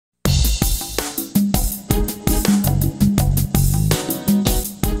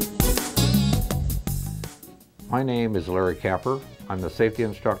My name is Larry Kapper. I'm the safety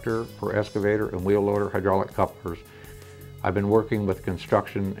instructor for excavator and wheel loader hydraulic couplers. I've been working with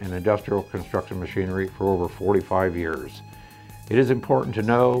construction and industrial construction machinery for over 45 years. It is important to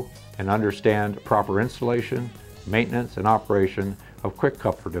know and understand proper installation, maintenance, and operation of quick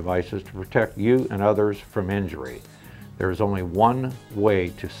coupler devices to protect you and others from injury. There is only one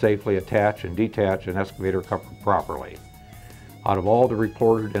way to safely attach and detach an excavator coupler properly. Out of all the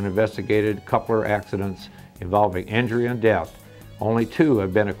reported and investigated coupler accidents involving injury and death, only 2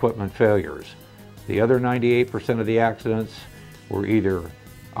 have been equipment failures. The other 98% of the accidents were either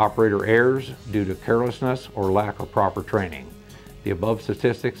operator errors due to carelessness or lack of proper training. The above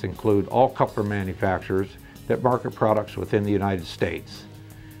statistics include all coupler manufacturers that market products within the United States.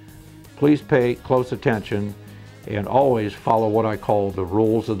 Please pay close attention and always follow what I call the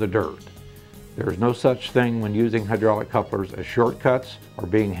rules of the dirt. There is no such thing when using hydraulic couplers as shortcuts or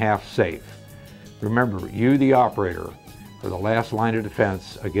being half safe. Remember, you, the operator, are the last line of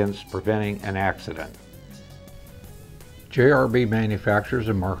defense against preventing an accident. JRB manufactures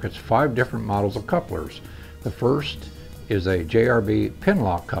and markets 5 different models of couplers. The first is a JRB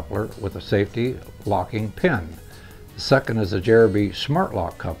PinLoc coupler with a safety locking pin. The second is a JRB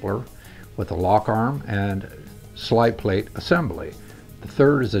SmartLoc coupler with a lock arm and slide plate assembly. The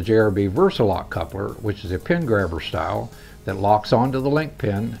third is a JRB VersaLoc coupler, which is a pin grabber style that locks onto the link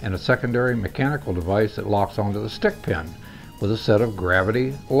pin and a secondary mechanical device that locks onto the stick pin with a set of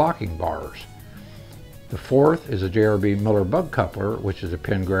gravity locking bars. The fourth is a JRB Miller bug coupler, which is a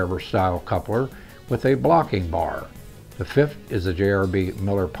pin grabber style coupler with a blocking bar. The fifth is a JRB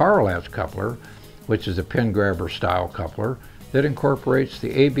Miller PowerLatch coupler, which is a pin grabber style coupler that incorporates the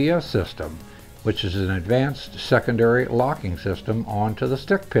ABS system, which is an advanced secondary locking system onto the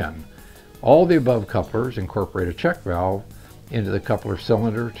stick pin. All the above couplers incorporate a check valve into the coupler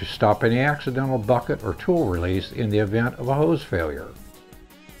cylinder to stop any accidental bucket or tool release in the event of a hose failure.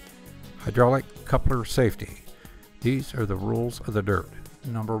 Hydraulic coupler safety. These are the rules of the dirt.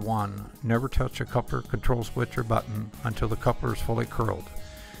 Number 1, never touch a coupler control switch or button until the coupler is fully curled.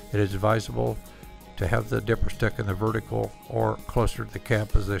 It is advisable to have the dipper stick in the vertical or closer to the cab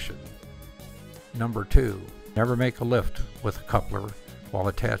position. Number 2, never make a lift with a coupler while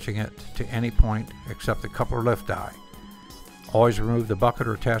attaching it to any point except the coupler lift eye. Always remove the bucket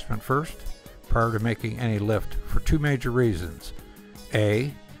or attachment first prior to making any lift for 2 major reasons.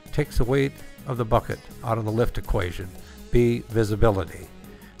 A, takes the weight of the bucket out of the lift equation. B, visibility.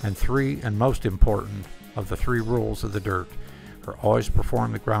 And 3, and most important of the 3 rules of the dirt, are always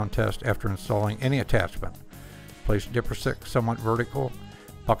perform the ground test after installing any attachment. Place dipper stick somewhat vertical,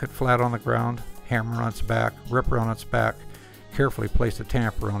 bucket flat on the ground, hammer on its back, ripper on its back. Carefully place the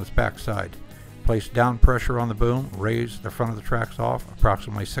tamper on its back side. Place down pressure on the boom, raise the front of the tracks off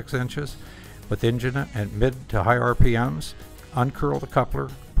approximately 6 inches. With engine at mid to high RPMs, uncurl the coupler,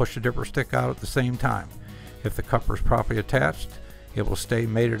 push the dipper stick out at the same time. If the coupler is properly attached, it will stay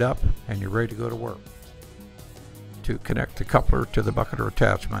mated up and you're ready to go to work. To connect the coupler to the bucket or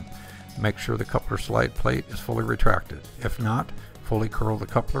attachment, make sure the coupler slide plate is fully retracted. If not, fully curl the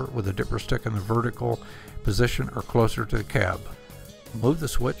coupler with the dipper stick in the vertical position or closer to the cab. Move the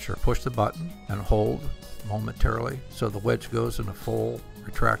switch or push the button and hold momentarily so the wedge goes in a full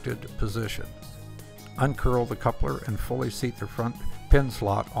retracted position. Uncurl the coupler and fully seat the front pin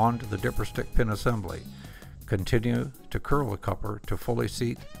slot onto the dipper stick pin assembly. Continue to curl the coupler to fully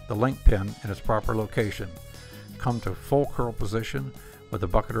seat the link pin in its proper location. Come to full curl position with the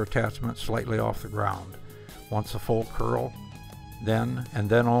bucket or attachment slightly off the ground. Once a full curl, then and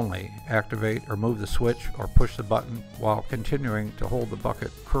then only activate or move the switch or push the button while continuing to hold the bucket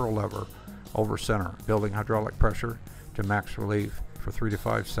curl lever over center, building hydraulic pressure to max relief for 3 to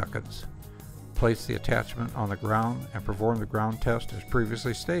 5 seconds. Place the attachment on the ground and perform the ground test as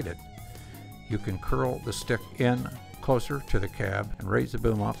previously stated. You can curl the stick in closer to the cab and raise the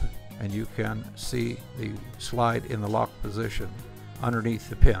boom up, and you can see the slide in the lock position underneath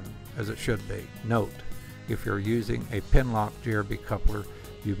the pin as it should be. Note, if you're using a PinLoc JRB coupler,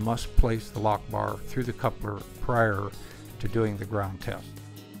 you must place the lock bar through the coupler prior to doing the ground test.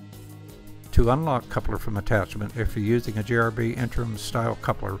 To unlock coupler from attachment, if you're using a JRB interim style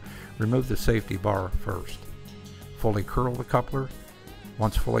coupler, remove the safety bar first. Fully curl the coupler.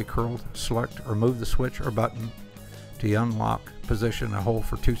 Once fully curled, select or move the switch or button to unlock position and hold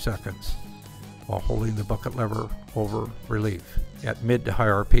for 2 seconds while holding the bucket lever over relief at mid to high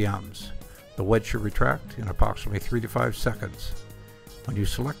RPMs. The wedge should retract in approximately 3 to 5 seconds. When you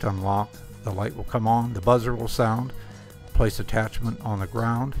select unlock, the light will come on, the buzzer will sound. Place attachment on the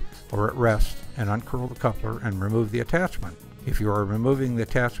ground or at rest and uncurl the coupler and remove the attachment. If you are removing the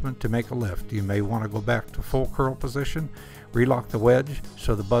attachment to make a lift, you may want to go back to full curl position, relock the wedge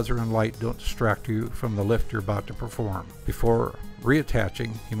so the buzzer and light don't distract you from the lift you're about to perform. Before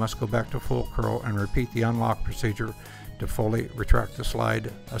reattaching, you must go back to full curl and repeat the unlock procedure to fully retract the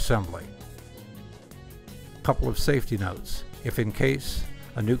slide assembly. Couple of safety notes. If in case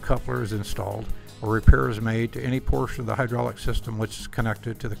a new coupler is installed or repair is made to any portion of the hydraulic system which is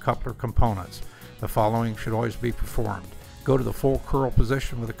connected to the coupler components, the following should always be performed. Go to the full curl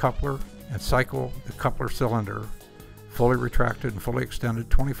position with the coupler and cycle the coupler cylinder, fully retracted and fully extended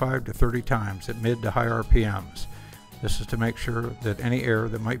 25 to 30 times at mid to high RPMs. This is to make sure that any air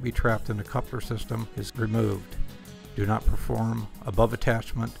that might be trapped in the coupler system is removed. Do not perform above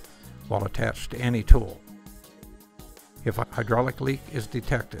attachment while attached to any tool. If a hydraulic leak is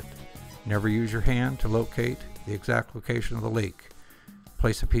detected, never use your hand to locate the exact location of the leak.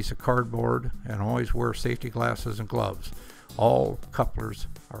 Place a piece of cardboard and always wear safety glasses and gloves. All couplers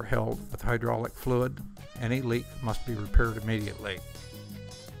are held with hydraulic fluid. Any leak must be repaired immediately.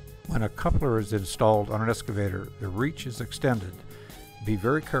 When a coupler is installed on an excavator, the reach is extended. Be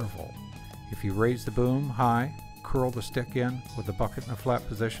very careful. If you raise the boom high, curl the stick in with the bucket in a flat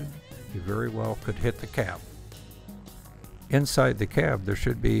position, you very well could hit the cab. Inside the cab there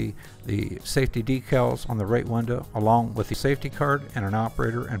should be the safety decals on the right window along with the safety card and an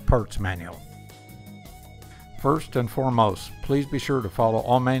operator and parts manual. First and foremost, please be sure to follow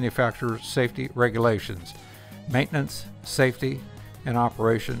all manufacturers' safety regulations. Maintenance, safety, and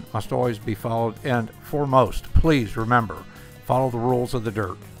operation must always be followed, and foremost, please remember, follow the rules of the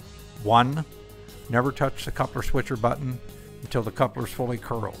dirt. 1. Never touch the coupler switcher button until the coupler is fully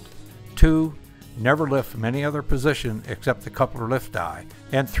curled. 2. Never lift from any other position except the coupler lift die.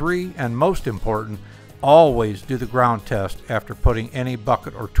 And 3, and most important, always do the ground test after putting any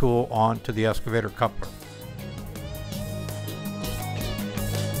bucket or tool onto the excavator coupler.